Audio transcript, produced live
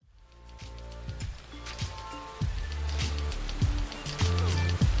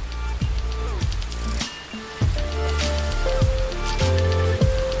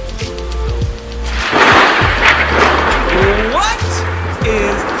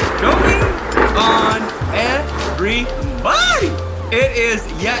everybody. It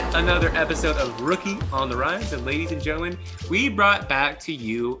is yet another episode of Rookie on the Rise. And ladies and gentlemen, we brought back to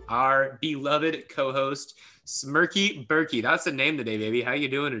you our beloved co-host, Smirky Berkey. That's the name today, baby. How you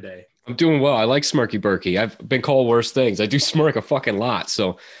doing today? I'm doing well. I like Smirky Berkey. I've been called worse things. I do smirk a fucking lot.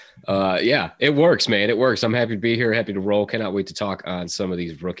 So, yeah, it works, man. It works. I'm happy to be here. Happy to roll. Cannot wait to talk on some of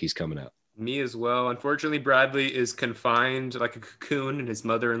these rookies coming out. Me as well. Unfortunately, Bradley is confined like a cocoon in his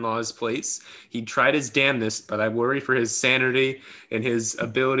mother-in-law's place. He tried his damnedest, but I worry for his sanity and his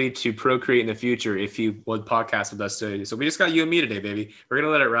ability to procreate in the future if he would podcast with us today. So we just got you and me today, baby. We're going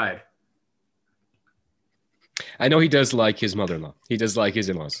to let it ride. I know he does like his mother-in-law. He does like his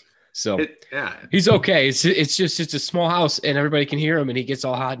in-laws. So yeah, he's okay. It's a small house and everybody can hear him and he gets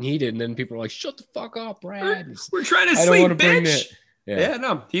all hot and heated. And then people are like, shut the fuck up, Brad. We're trying to sleep, bitch. Yeah,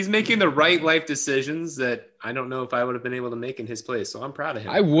 no, he's making the right life decisions that I don't know if I would have been able to make in his place. So I'm proud of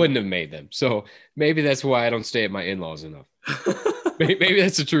him. I wouldn't have made them. So maybe that's why I don't stay at my in-laws enough. maybe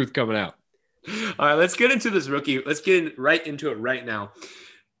that's the truth coming out. All right, let's get into this rookie. Let's get right into it right now.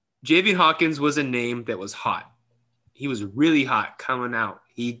 Javian Hawkins was a name that was hot. He was really hot coming out.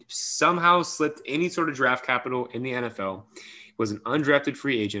 He somehow slipped any sort of draft capital in the NFL. He was an undrafted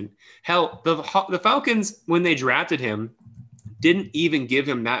free agent. Hell, the Falcons, when they drafted him, didn't even give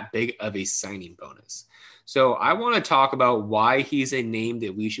him that big of a signing bonus. So I want to talk about why he's a name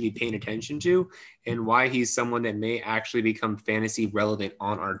that we should be paying attention to and why he's someone that may actually become fantasy relevant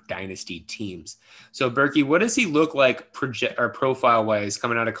on our dynasty teams. So Berkey, what does he look like profile wise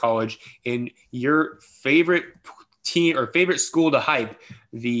coming out of college in your favorite team or favorite school to hype,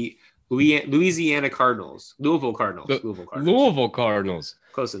 the Louisiana Cardinals, Louisville Cardinals.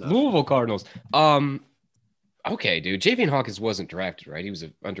 Close enough. Louisville Cardinals. Okay, dude. Javian Hawkins wasn't drafted, right? He was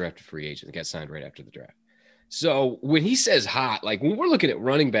an undrafted free agent that got signed right after the draft. So when he says hot, like when we're looking at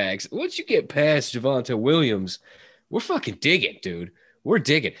running backs, once you get past Javonte Williams, we're fucking digging, dude. We're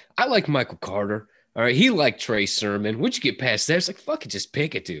digging. I like Michael Carter. All right. He liked Trey Sermon. Once you get past that, it's like, fucking just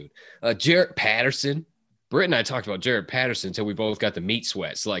pick it, dude. Jarrett Patterson. Britt and I talked about Jarrett Patterson until we both got the meat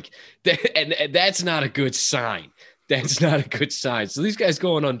sweats. Like, and that's not a good sign. That's not a good sign. So these guys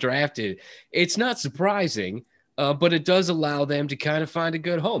going undrafted, it's not surprising. But it does allow them to kind of find a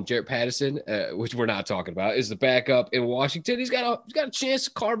good home. Jarrett Patterson, which we're not talking about, is the backup in Washington. He's got a chance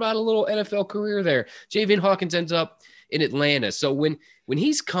to carve out a little NFL career there. Javian Hawkins ends up in Atlanta. So when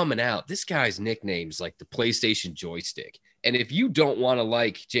he's coming out, this guy's nickname's like the PlayStation joystick. And if you don't want to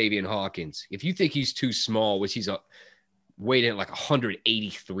like Javian Hawkins, if you think he's too small, which he's weighed in like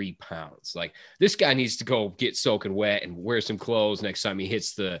 183 pounds, like this guy needs to go get soaking wet and wear some clothes next time he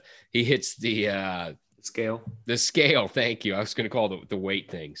hits the scale. Thank you. I was going to call the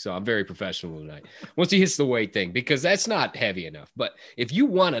weight thing. So I'm very professional tonight. Once he hits the weight thing, because that's not heavy enough. But if you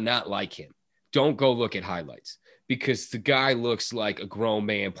want to not like him, don't go look at highlights because the guy looks like a grown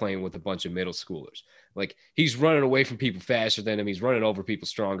man playing with a bunch of middle schoolers. Like he's running away from people faster than him. He's running over people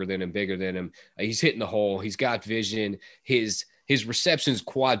stronger than him, bigger than him. He's hitting the hole. He's got vision. His receptions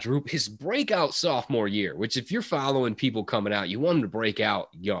quadruple. His breakout sophomore year, which if you're following people coming out, you want him to break out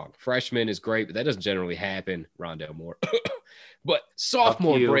young. Freshman is great, but that doesn't generally happen. Rondell Moore. But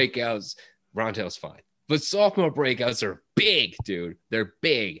sophomore breakouts, Rondell's fine. But sophomore breakouts are big, dude. They're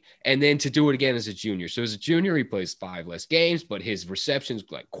big. And then to do it again as a junior. So as a junior, he plays 5 less games, but his receptions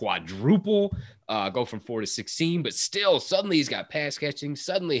like quadruple, go from 4 to 16. But still, suddenly he's got pass catching.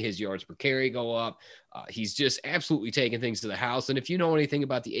 Suddenly his yards per carry go up. He's just absolutely taking things to the house. And if you know anything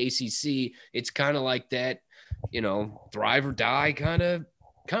about the ACC, it's kind of like that, thrive or die kind of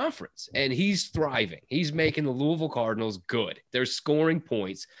conference. And he's thriving. He's making the Louisville Cardinals good. They're scoring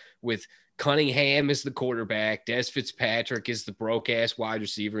points with Cunningham is the quarterback. Des Fitzpatrick is the broke-ass wide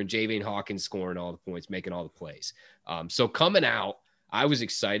receiver, and Javian Hawkins scoring all the points, making all the plays. So coming out, I was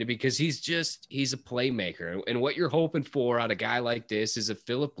excited because he's a playmaker. And what you're hoping for out of a guy like this is a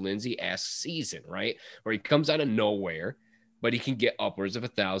Philip Lindsay-esque season, right? Where he comes out of nowhere, but he can get upwards of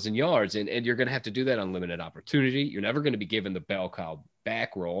 1,000 yards. And you're going to have to do that on limited opportunity. You're never going to be given the bell cow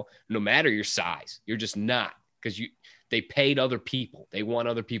back roll, no matter your size. You're just not, because they paid other people. They want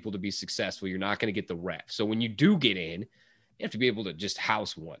other people to be successful. You're not going to get the rep. So when you do get in, you have to be able to just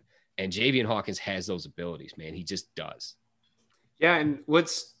house one. And Javian Hawkins has those abilities, man. He just does. Yeah, and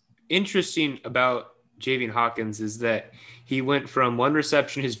what's interesting about Javian Hawkins is that he went from 1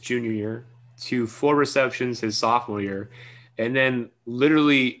 reception his junior year to 4 receptions his sophomore year, and then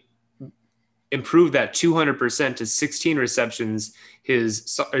literally improved that 200% to 16 receptions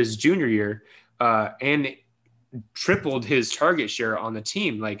his junior year, and tripled his target share on the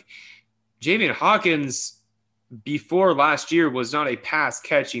team. Like Javian Hawkins before last year was not a pass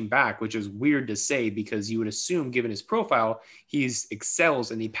catching back, which is weird to say because you would assume, given his profile, he's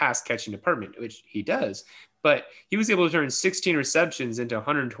excels in the pass catching department, which he does. But he was able to turn 16 receptions into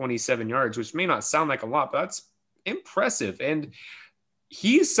 127 yards, which may not sound like a lot, but that's impressive. And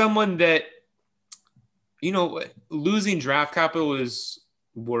he's someone that, you know, losing draft capital is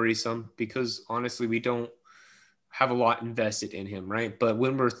worrisome because honestly, we don't have a lot invested in him, right? But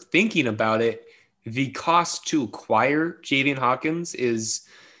when we're thinking about it, the cost to acquire Javian Hawkins is,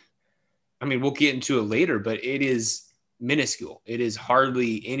 I mean, we'll get into it later, but it is minuscule. It is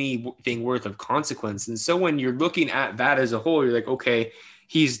hardly anything worth of consequence. And so when you're looking at that as a whole, you're like, okay,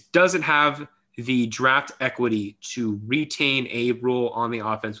 he doesn't have the draft equity to retain a role on the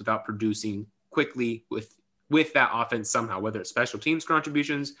offense without producing quickly with that offense somehow, whether it's special teams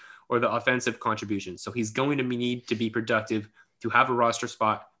contributions or the offensive contributions. So he's going to need to be productive to have a roster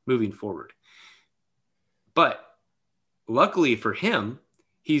spot moving forward. But luckily for him,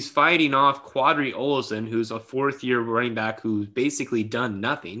 he's fighting off Quadri Olson, who's a fourth-year running back who's basically done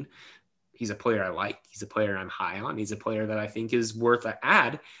nothing. He's a player I like. He's a player I'm high on. He's a player that I think is worth an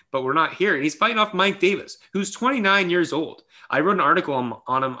ad, but we're not here. And he's fighting off Mike Davis, who's 29 years old. I wrote an article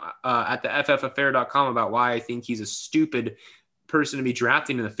on him at the ffaffair.com about why I think he's a stupid person to be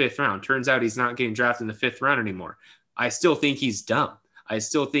drafting in the 5th round. Turns out he's not getting drafted in the 5th round anymore. I still think he's dumb. I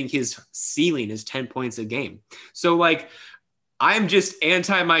still think his ceiling is 10 points a game. So like, I'm just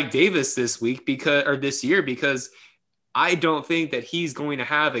anti Mike Davis this year because I don't think that he's going to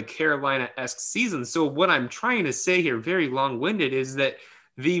have a Carolina-esque season. So what I'm trying to say here, very long-winded, is that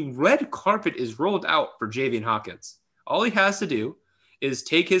the red carpet is rolled out for Javian Hawkins. All he has to do is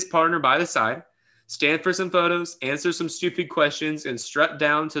take his partner by the side, stand for some photos, answer some stupid questions, and strut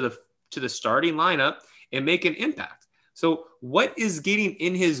down to the starting lineup and make an impact. So what is getting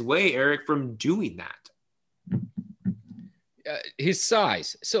in his way, Eric, from doing that? His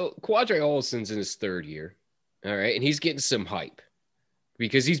size. So Quadri Olson's in his 3rd year. All right. And he's getting some hype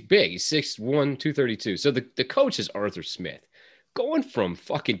because he's big. He's 6'1", 232. So the coach is Arthur Smith. Going from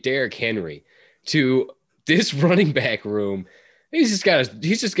fucking Derrick Henry to this running back room, he's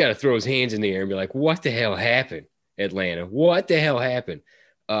just got to throw his hands in the air and be like, what the hell happened, Atlanta? What the hell happened?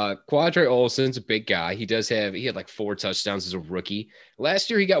 Quadri Olson's a big guy. He had like 4 touchdowns as a rookie. Last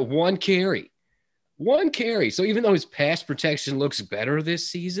year, he got 1 carry. 1 carry. So even though his pass protection looks better this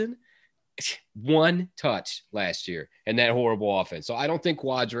season, 1 touch last year and that horrible offense. So I don't think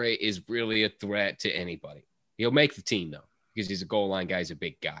Quadri is really a threat to anybody. He'll make the team, though, because he's a goal line guy. He's a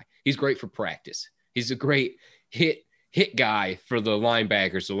big guy. He's great for practice. He's a great hit guy for the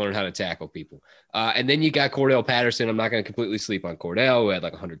linebackers to learn how to tackle people. And then you got Cordell Patterson. I'm not going to completely sleep on Cordell, who had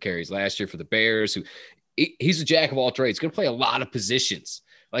like 100 carries last year for the Bears. He's a jack of all trades. He's going to play a lot of positions.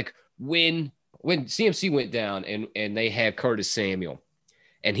 Like when CMC went down and they had Curtis Samuel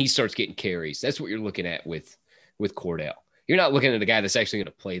and he starts getting carries, that's what you're looking at with Cordell. You're not looking at a guy that's actually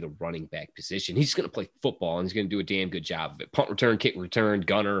going to play the running back position. He's going to play football and he's going to do a damn good job of it. Punt return, kick return,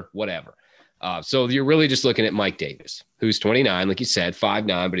 gunner, whatever. So you're really just looking at Mike Davis, who's 29, like you said, 5'9",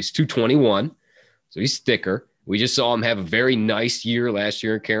 but he's 221. So he's thicker. We just saw him have a very nice year last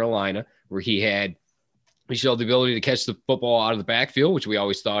year in Carolina where he showed the ability to catch the football out of the backfield, which we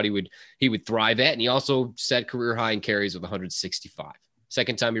always thought he would thrive at. And he also set career high in carries with 165.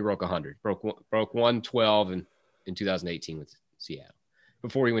 Second time he broke 100, broke 112 in 2018 with Seattle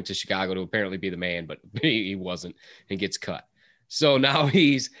before he went to Chicago to apparently be the man, but he wasn't and gets cut. So now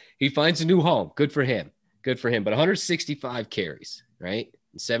he finds a new home. Good for him. But 165 carries, right?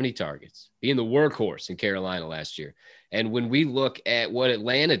 And 70 targets, being the workhorse in Carolina last year. And when we look at what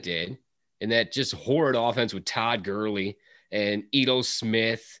Atlanta did in that just horrid offense with Todd Gurley and Ito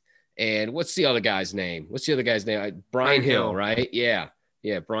Smith and what's the other guy's name? Brian Hill, right? Yeah,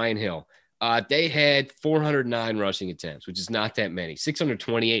 Brian Hill. They had 409 rushing attempts, which is not that many.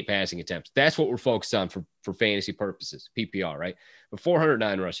 628 passing attempts. That's what we're focused on for fantasy purposes, PPR, right? But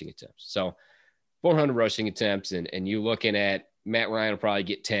 409 rushing attempts. So 400 rushing attempts, and you looking at Matt Ryan will probably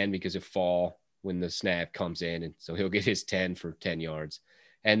get 10 because of fall when the snap comes in, and so he'll get his 10 for 10 yards.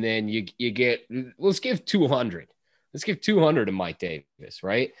 And then you get, let's give 200. Let's give 200 to Mike Davis,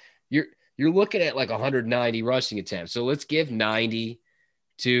 right? You're looking at like 190 rushing attempts. So let's give 90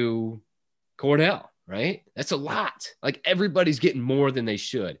 to Cordell, right? That's a lot. Like everybody's getting more than they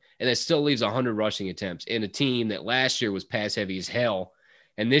should. And that still leaves 100 rushing attempts in a team that last year was pass heavy as hell.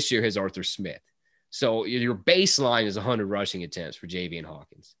 And this year has Arthur Smith. So your baseline is 100 rushing attempts for Javian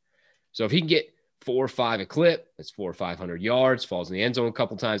Hawkins. So if he can get 4 or 5 a clip, that's 400 or 500 yards, falls in the end zone a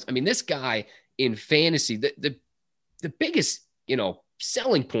couple times. I mean, this guy in fantasy, the biggest,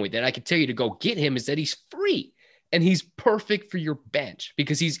 selling point that I could tell you to go get him is that he's free. And he's perfect for your bench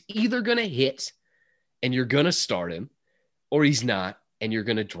because he's either going to hit and you're going to start him, or he's not and you're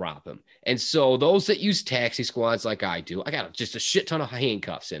going to drop him. And so those that use taxi squads like I do, I got just a shit ton of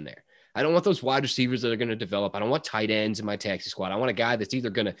handcuffs in there. I don't want those wide receivers that are going to develop. I don't want tight ends in my taxi squad. I want a guy that's either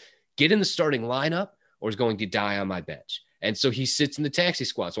going to get in the starting lineup or is going to die on my bench. And so he sits in the taxi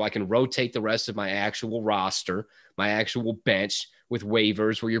squad so I can rotate the rest of my actual roster, my actual bench with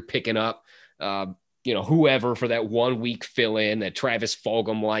waivers where you're picking up, whoever for that 1 week fill in, that Travis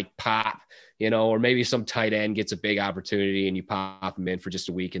Fulgham like pop, or maybe some tight end gets a big opportunity and you pop him in for just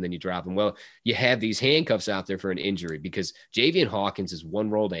a week and then you drop him. Well, you have these handcuffs out there for an injury because Javian Hawkins is one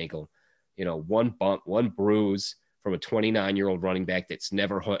rolled ankle, one bump, one bruise from a 29-year-old running back that's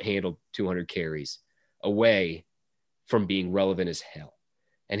never handled 200 carries away from being relevant as hell.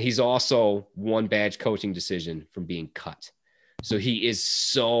 And he's also one bad coaching decision from being cut. So he is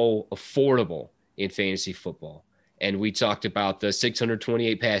so affordable in fantasy football. And we talked about the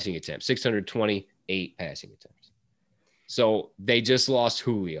 628 passing attempts. So they just lost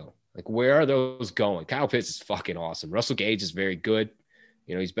Julio. Like, where are those going? Kyle Pitts is fucking awesome. Russell Gage is very good.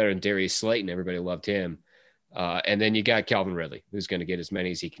 He's better than Darius Slayton. Everybody loved him. And then you got Calvin Ridley, who's going to get as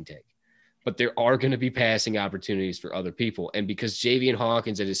many as he can take. But there are going to be passing opportunities for other people. And because Javian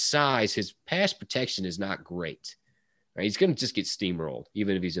Hawkins at his size, his pass protection is not great. Right? He's going to just get steamrolled,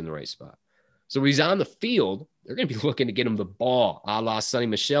 even if he's in the right spot. So when he's on the field, they're going to be looking to get him the ball, a la Sonny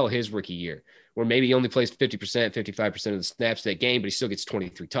Michel his rookie year, where maybe he only plays 50%, 55% of the snaps that game, but he still gets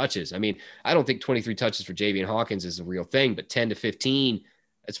 23 touches. I mean, I don't think 23 touches for Javian Hawkins is a real thing, but 10 to 15,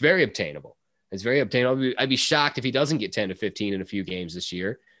 it's very obtainable. It's very obtainable. I'd be shocked if he doesn't get 10 to 15 in a few games this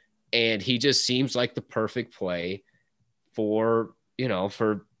year. And he just seems like the perfect play for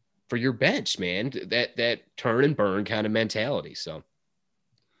your bench, man, that turn and burn kind of mentality. So.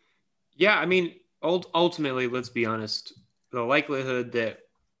 Yeah, I mean, ultimately, let's be honest, the likelihood that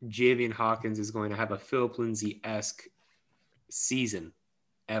Javian Hawkins is going to have a Philip Lindsay-esque season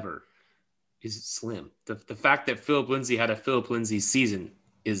ever is slim. The fact that Philip Lindsay had a Philip Lindsay season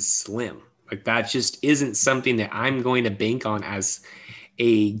is slim. Like, that just isn't something that I'm going to bank on as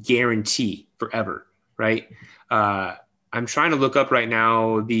a guarantee forever, right? I'm trying to look up right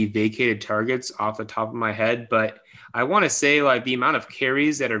now the vacated targets off the top of my head, but I want to say like the amount of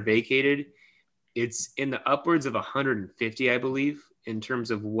carries that are vacated, it's in the upwards of 150, I believe, in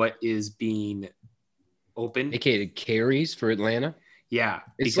terms of what is being open. Vacated carries for Atlanta? Yeah.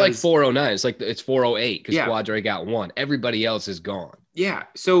 It's like 409. It's 408 because yeah. Quadre got one. Everybody else is gone. Yeah.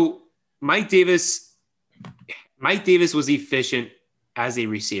 So Mike Davis was efficient as a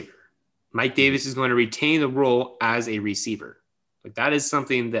receiver. Mike Davis is going to retain the role as a receiver. Like, that is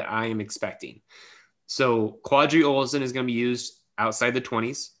something that I am expecting. So Quadri Olson is going to be used outside the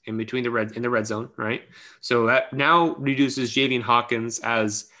 20s in between in the red zone, right? So that now reduces Javian Hawkins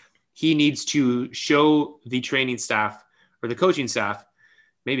as he needs to show the training staff or the coaching staff,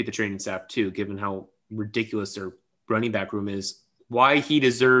 maybe the training staff too, given how ridiculous their running back room is, why he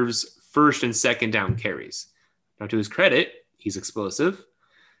deserves first and second down carries. Now, to his credit, he's explosive.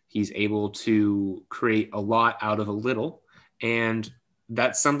 He's able to create a lot out of a little. And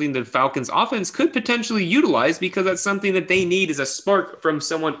that's something that Falcons offense could potentially utilize because that's something that they need is a spark from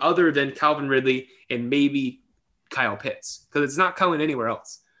someone other than Calvin Ridley and maybe Kyle Pitts, because it's not coming anywhere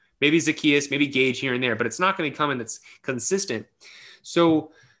else. Maybe Zacchaeus, maybe Gage here and there, but it's not going to come in that's consistent.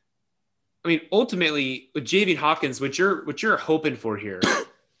 So, I mean, ultimately with Javian Hawkins, what you're hoping for here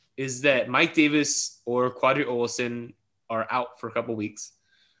is that Mike Davis or Quadri Olson are out for a couple weeks,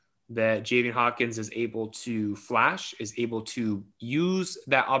 that Javian Hawkins is able to flash, is able to use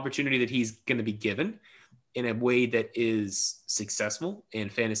that opportunity that he's going to be given in a way that is successful and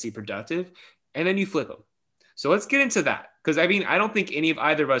fantasy productive, and then you flip him. So let's get into that, because I mean, I don't think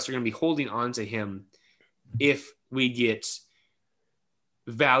either of us are going to be holding on to him if we get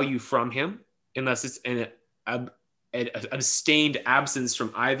value from him, unless it's a sustained absence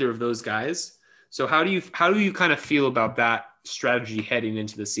from either of those guys. So how do you kind of feel about that strategy heading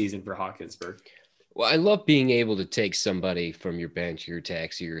into the season for Hawkinsburg? Well, I love being able to take somebody from your bench, your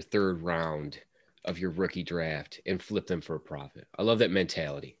taxi, your third round of your rookie draft and flip them for a profit. I love that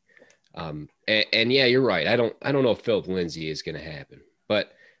mentality. And yeah, you're right. I don't know if Philip Lindsay is going to happen,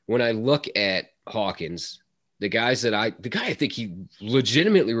 but when I look at Hawkins, the guy I think he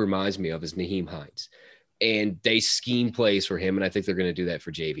legitimately reminds me of is Nyheim Hines. And they scheme plays for him, and I think they're going to do that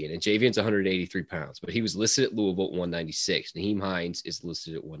for Javian. And Javian's 183 pounds, but he was listed at Louisville at 196. Nyheim Hines is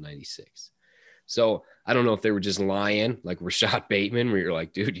listed at 196. So I don't know if they were just lying, like Rashad Bateman, where you're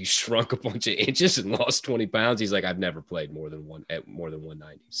like, dude, you shrunk a bunch of inches and lost 20 pounds. He's like, I've never played more than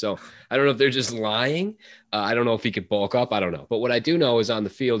 190. So I don't know if they're just lying. I don't know if he could bulk up. I don't know. But what I do know is on the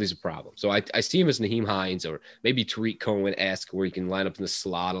field, he's a problem. So I see him as Naheem Hines or maybe Tariq Cohen-esque, where he can line up in the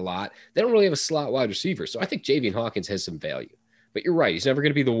slot a lot. They don't really have a slot wide receiver. So I think Javian Hawkins has some value. But you're right. He's never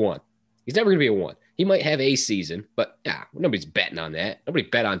going to be the one. He's never going to be a one. He might have a season, but nobody's betting on that. Nobody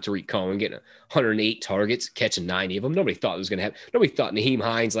bet on Tariq Cohen getting 108 targets, catching 90 of them. Nobody thought it was going to happen. Nobody thought Naheem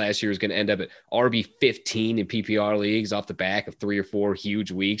Hines last year was going to end up at RB 15 in PPR leagues off the back of 3 or 4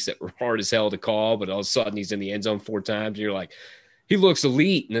 huge weeks that were hard as hell to call, but all of a sudden he's in the end zone 4 times. And you're like, he looks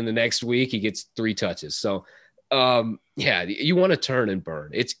elite. And then the next week he gets 3 touches. So, you want to turn and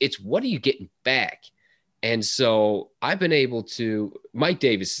burn. It's what are you getting back? And so I've been able to – Mike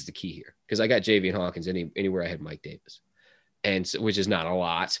Davis is the key here because I got Javian Hawkins anywhere I had Mike Davis, and so, which is not a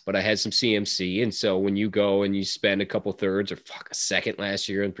lot, but I had some CMC. And so when you go and you spend a couple thirds or a second last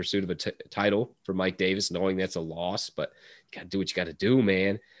year in pursuit of a title for Mike Davis, knowing that's a loss, but you got to do what you got to do,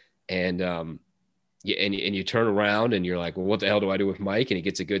 man. And you turn around and you're like, well, what the hell do I do with Mike? And he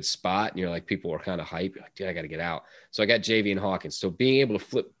gets a good spot, and you're like, people are kind of hyped. You're like, dude, I got to get out. So I got Javian Hawkins. So being able to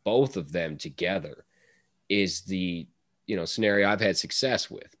flip both of them together is the scenario I've had success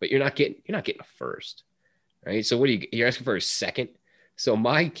with, but you're not getting a first, right? So what you're asking for a second. So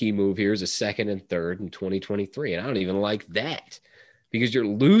my key move here is a second and third in 2023. And I don't even like that because you're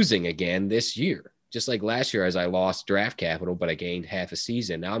losing again this year. Just like last year, as I lost draft capital, but I gained half a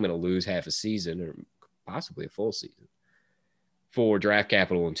season. Now I'm going to lose half a season or possibly a full season for draft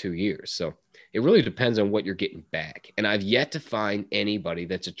capital in 2 years. So it really depends on what you're getting back. And I've yet to find anybody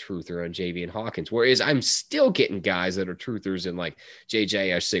that's a truther on Javian Hawkins, whereas I'm still getting guys that are truthers in like JJ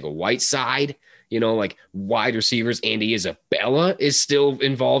Arcega-Whiteside, like wide receivers. Andy Isabella is still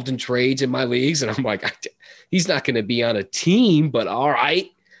involved in trades in my leagues. And I'm like, he's not going to be on a team, but all right.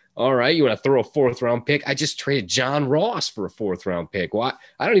 You want to throw a 4th round pick? I just traded John Ross for a 4th round pick. Why?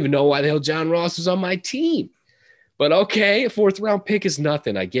 I don't even know why the hell John Ross was on my team. But okay, a 4th round pick is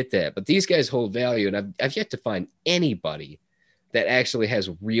nothing. I get that. But these guys hold value, and I've yet to find anybody that actually has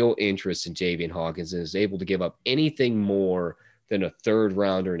real interest in Javian Hawkins and is able to give up anything more than a 3rd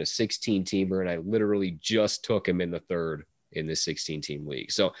rounder and a 16-teamer. And I literally just took him in the 3rd in this 16-team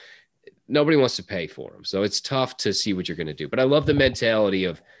league. So nobody wants to pay for him. So it's tough to see what you're going to do. But I love the mentality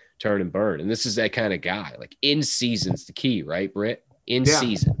of turn and burn. And this is that kind of guy. Like in season's the key, right, Britt? In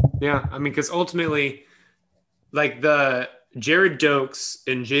season. Yeah. I mean, because ultimately – like the Jared Dokes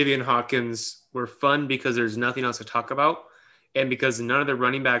and Javian Hawkins were fun because there's nothing else to talk about and because none of the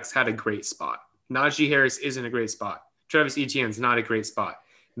running backs had a great spot. Najee Harris isn't a great spot. Travis Etienne's not a great spot.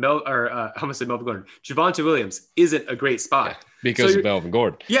 Melvin Gordon. Javonte Williams isn't a great spot. Yeah, because of Melvin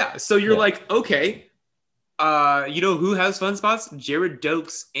Gordon. Yeah. So you're like, okay, who has fun spots? Jared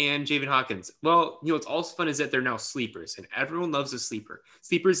Dokes and Javian Hawkins. Well, what's also fun is that they're now sleepers, and everyone loves a sleeper.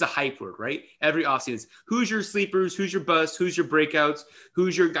 Sleeper is a hype word, right? Every offseason. Who's your sleepers? Who's your bust? Who's your breakouts?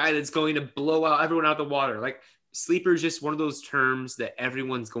 Who's your guy that's going to blow out everyone out the water? Like sleeper is just one of those terms that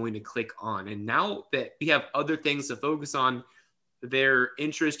everyone's going to click on. And now that we have other things to focus on, their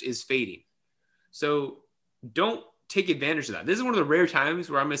interest is fading. So don't take advantage of that. This is one of the rare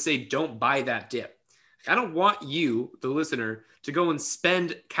times where I'm going to say, don't buy that dip. I don't want you, the listener, to go and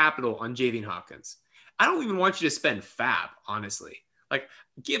spend capital on Javian Hawkins. I don't even want you to spend fab, honestly. Like,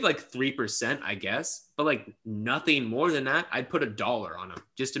 give like 3%, I guess, but like nothing more than that. I'd put $1 on him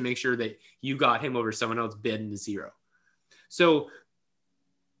just to make sure that you got him over someone else bidding to 0. So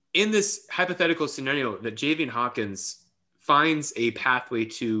in this hypothetical scenario that Javian Hawkins finds a pathway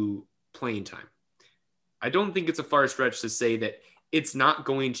to playing time, I don't think it's a far stretch to say that it's not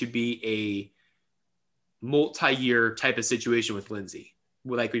going to be a multi-year type of situation with Lindsay,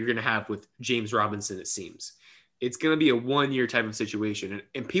 like what you're going to have with James Robinson, it seems. It's going to be a 1-year type of situation.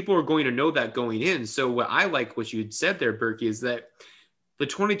 And people are going to know that going in. So what I like what you said there, Berkey, is that the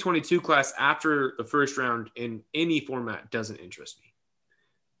 2022 class after the first round in any format doesn't interest me.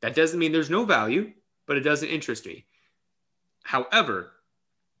 That doesn't mean there's no value, but it doesn't interest me. However,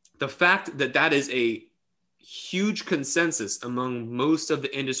 the fact that that is a huge consensus among most of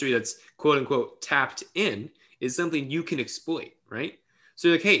the industry that's quote unquote tapped in is something you can exploit, right? So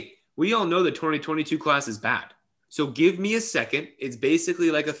you're like, hey, we all know the 2022 class is bad. So give me a second. It's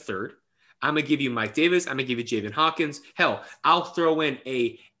basically like a third. I'm going to give you Mike Davis. I'm going to give you Javian Hawkins. Hell, I'll throw in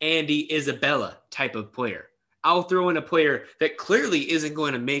a Andy Isabella type of player. I'll throw in a player that clearly isn't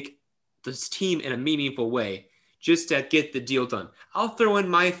going to make this team in a meaningful way just to get the deal done. I'll throw in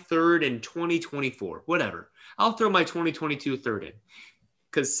my third in 2024, whatever. I'll throw my 2022 third in.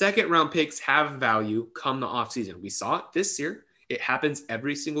 because second round picks have value come the offseason. We saw it this year. It happens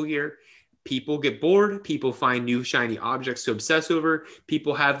every single year. People get bored. People find new shiny objects to obsess over.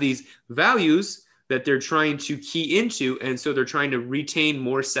 People have these values that they're trying to key into. And so they're trying to retain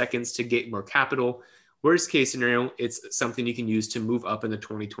more seconds to get more capital. Worst case scenario, it's something you can use to move up in the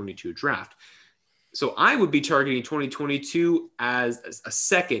 2022 draft. So I would be targeting 2022 as a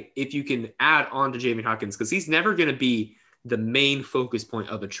second if you can add on to Javian Hawkins, because he's never going to be the main focus point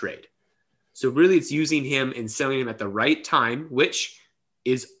of a trade. So really it's using him and selling him at the right time, which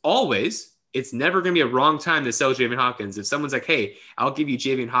is always, it's never going to be a wrong time to sell Javian Hawkins. If someone's like, hey, I'll give you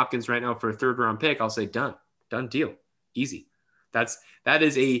Javian Hawkins right now for a third round pick, I'll say done deal, easy. That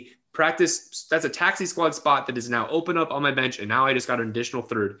is a practice. That's a taxi squad spot that is now open up on my bench. And now I just got an additional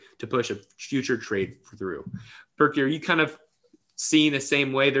third to push a future trade through. Perky, are you kind of seeing the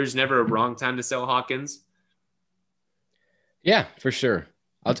same way? There's never a wrong time to sell Hawkins. Yeah, for sure.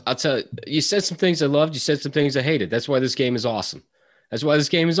 I'll tell you, you said some things I loved. You said some things I hated. That's why this game is awesome. That's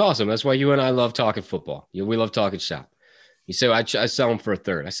why you and I love talking football. We love talking shop. You say, I sell him for a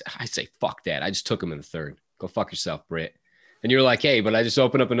third. I say, fuck that. I just took him in the third. Go fuck yourself, Britt. And you're like, hey, but I just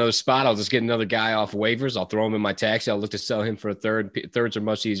open up another spot. I'll just get another guy off waivers. I'll throw him in my taxi. I'll look to sell him for a third. Thirds are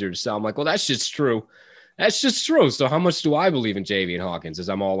much easier to sell. I'm like, well, that's just true. That's just true. So how much do I believe in Javian Hawkins as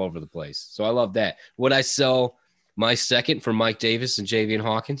I'm all over the place? So I love that. Would I sell my second for Mike Davis and Javian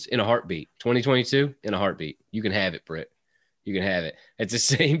Hawkins? In a heartbeat. 2022, in a heartbeat. You can have it, Britt. You can have it. At the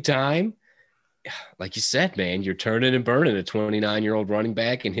same time, like you said, man, you're turning and burning a 29-year-old running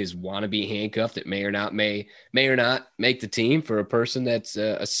back and his wannabe handcuff that may or not make the team for a person that's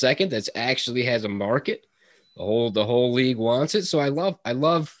a second that's actually has a market. The whole league wants it. So I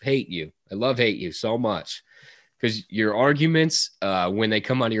love hate you so much, because your arguments when they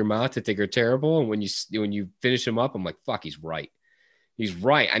come out of your mouth, I think are terrible. And when you finish them up, I'm like, fuck, he's right. He's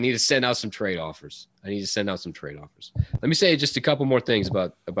right. I need to send out some trade offers. Let me say just a couple more things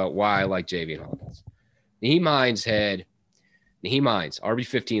about why I like Javian Hawkins. Nyheim Hines,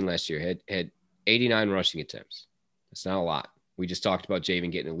 RB15 last year, had 89 rushing attempts. That's not a lot. We just talked about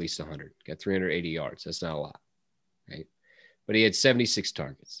Javian getting at least 100. Got 380 yards. That's not a lot, right? But he had 76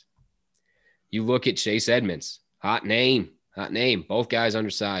 targets. You look at Chase Edmonds. Hot name. Both guys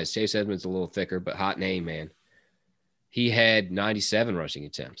undersized. Chase Edmonds a little thicker, but hot name, man. He had 97 rushing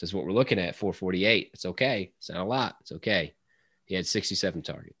attempts. That's what we're looking at, 448. It's okay. It's not a lot. It's okay. He had 67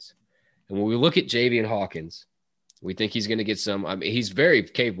 targets. And when we look at Javian Hawkins, we think he's going to get some. I mean, he's very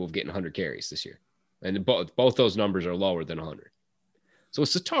capable of getting 100 carries this year. And both those numbers are lower than 100. So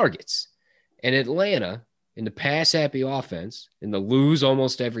it's the targets. And Atlanta, in the pass-happy offense, in the lose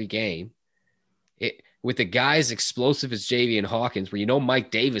almost every game, with the guys explosive as Javian Hawkins, where Mike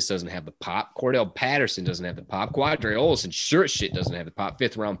Davis doesn't have the pop, Cordell Patterson doesn't have the pop, Quadre Olson sure shit doesn't have the pop,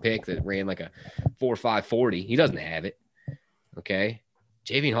 5th-round pick that ran like a 4.5 40. He doesn't have it, okay?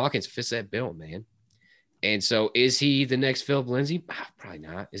 Javian Hawkins fits that bill, man. And so is he the next Philip Lindsay? Probably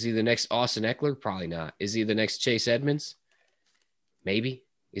not. Is he the next Austin Eckler? Probably not. Is he the next Chase Edmonds? Maybe.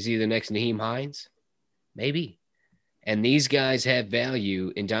 Is he the next Nyheim Hines? Maybe. And these guys have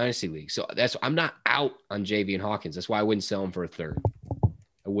value in dynasty leagues. So I'm not out on Javian Hawkins. That's why I wouldn't sell him for a third.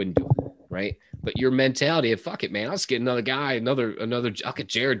 I wouldn't do it, right? But your mentality of, fuck it, man, I'll just get another guy, I'll get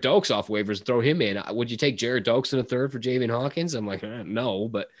Jared Dokes off waivers and throw him in. Would you take Jared Dokes in a third for Javian Hawkins? I'm like, no,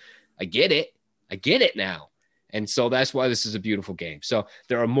 but I get it. I get it now. And so that's why this is a beautiful game. So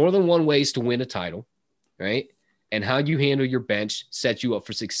there are more than one ways to win a title, right? And how you handle your bench sets you up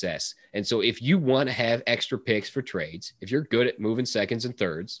for success. And so if you want to have extra picks for trades, if you're good at moving seconds and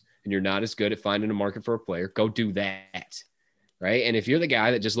thirds and you're not as good at finding a market for a player, go do that, right? And if you're the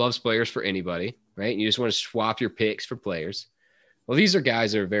guy that just loves players for anybody, right, and you just want to swap your picks for players, well, these are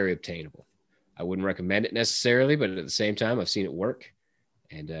guys that are very obtainable. I wouldn't recommend it necessarily, but at the same time, I've seen it work.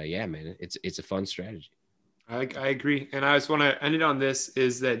 And yeah, man, it's a fun strategy. I agree. And I just want to end it on this,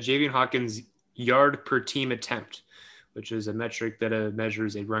 is that Javian Hawkins' yard per team attempt, which is a metric that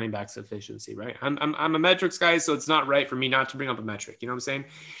measures a running back's efficiency, right? I'm a metrics guy, so it's not right for me not to bring up a metric. You know what I'm saying?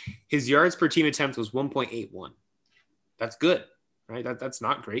 His yards per team attempt was 1.81. That's good, right? That's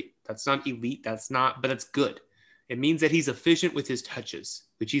not great. That's not elite. But that's good. It means that he's efficient with his touches,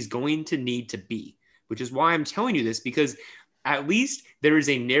 which he's going to need to be, which is why I'm telling you this, because at least there is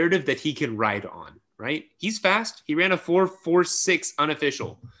a narrative that he can ride on, right? He's fast. He ran a 4.46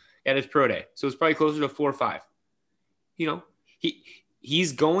 unofficial at his pro day. So it's probably closer to 4.5.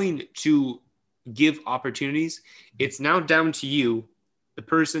 He's going to give opportunities. It's now down to you, the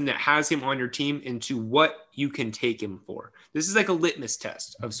person that has him on your team, into what you can take him for. This is like a litmus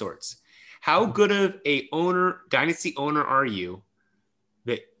test of sorts. How good of a dynasty owner are you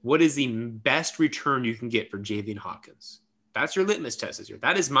what is the best return you can get for Javian Hawkins? That's your litmus test this year.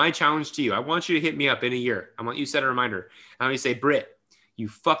 That is my challenge to you. I want you to hit me up in a year. I want you to set a reminder. I want you to say, Britt, you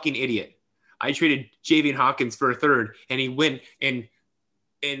fucking idiot. I traded Javian Hawkins for a third, and he went in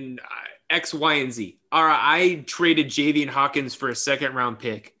X, Y, and Z. All right, I traded Javian Hawkins for a second-round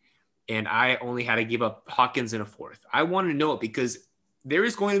pick, and I only had to give up Hawkins in a fourth. I want to know it because there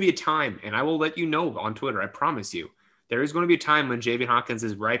is going to be a time, and I will let you know on Twitter, I promise you, there is going to be a time when Javian Hawkins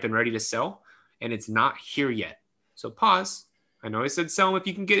is ripe and ready to sell, and it's not here yet. So pause. I know I said sell if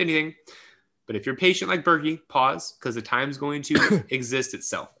you can get anything, but if you're patient like Berkey, pause because the time's going to exist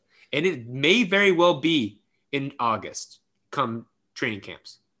itself. And it may very well be in August come training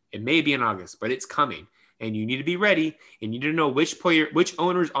camps. It may be in August, but it's coming. And you need to be ready and you need to know which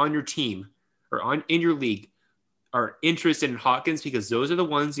owners on your team or in your league are interested in Hawkins because those are the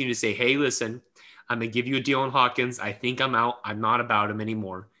ones you need to say, hey, listen, I'm going to give you a deal on Hawkins. I think I'm out. I'm not about him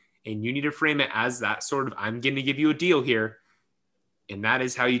anymore. And you need to frame it as that sort of, I'm going to give you a deal here. And that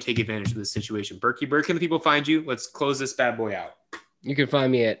is how you take advantage of this situation. Berkey, where can the people find you? Let's close this bad boy out. You can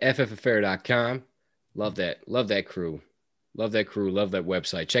find me at ffaffair.com. Love that. Love that crew. Love that crew. Love that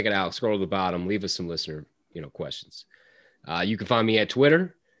website. Check it out. Scroll to the bottom. Leave us some listener, questions. You can find me at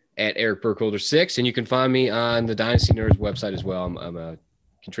Twitter at Eric Burkholder6. And you can find me on the Dynasty Nerds website as well. I'm a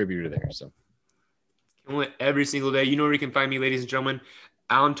contributor there. So every single day. You know where you can find me, ladies and gentlemen.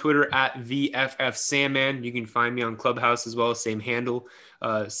 On Twitter at VFFSandman. You can find me on Clubhouse as well. Same handle,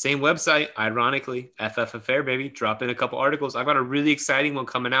 same website, ironically, FF Affair, baby. Drop in a couple articles. I've got a really exciting one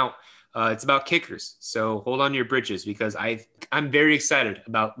coming out. It's about kickers. So hold on to your britches because I'm very excited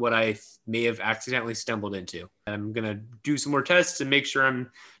about what I may have accidentally stumbled into. I'm going to do some more tests and make sure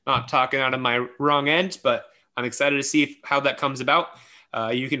I'm not talking out of my wrong end, but I'm excited to see how that comes about.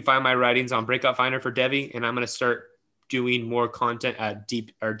 You can find my writings on Breakout Finder for Devy, and I'm going to start doing more content at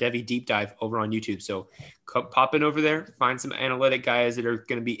Devy Deep Dive over on YouTube. So pop in over there, find some analytic guys that are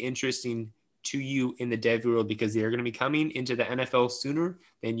going to be interesting to you in the Devy world because they're going to be coming into the NFL sooner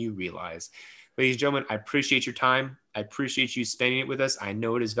than you realize. Ladies and gentlemen, I appreciate your time. I appreciate you spending it with us. I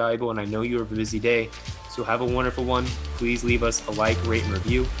know it is valuable and I know you have a busy day. So have a wonderful one. Please leave us a like, rate, and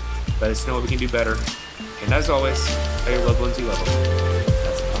review. Let us know what we can do better. And as always, tell your loved ones you love them.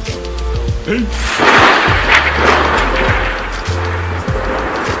 That's it. Peace.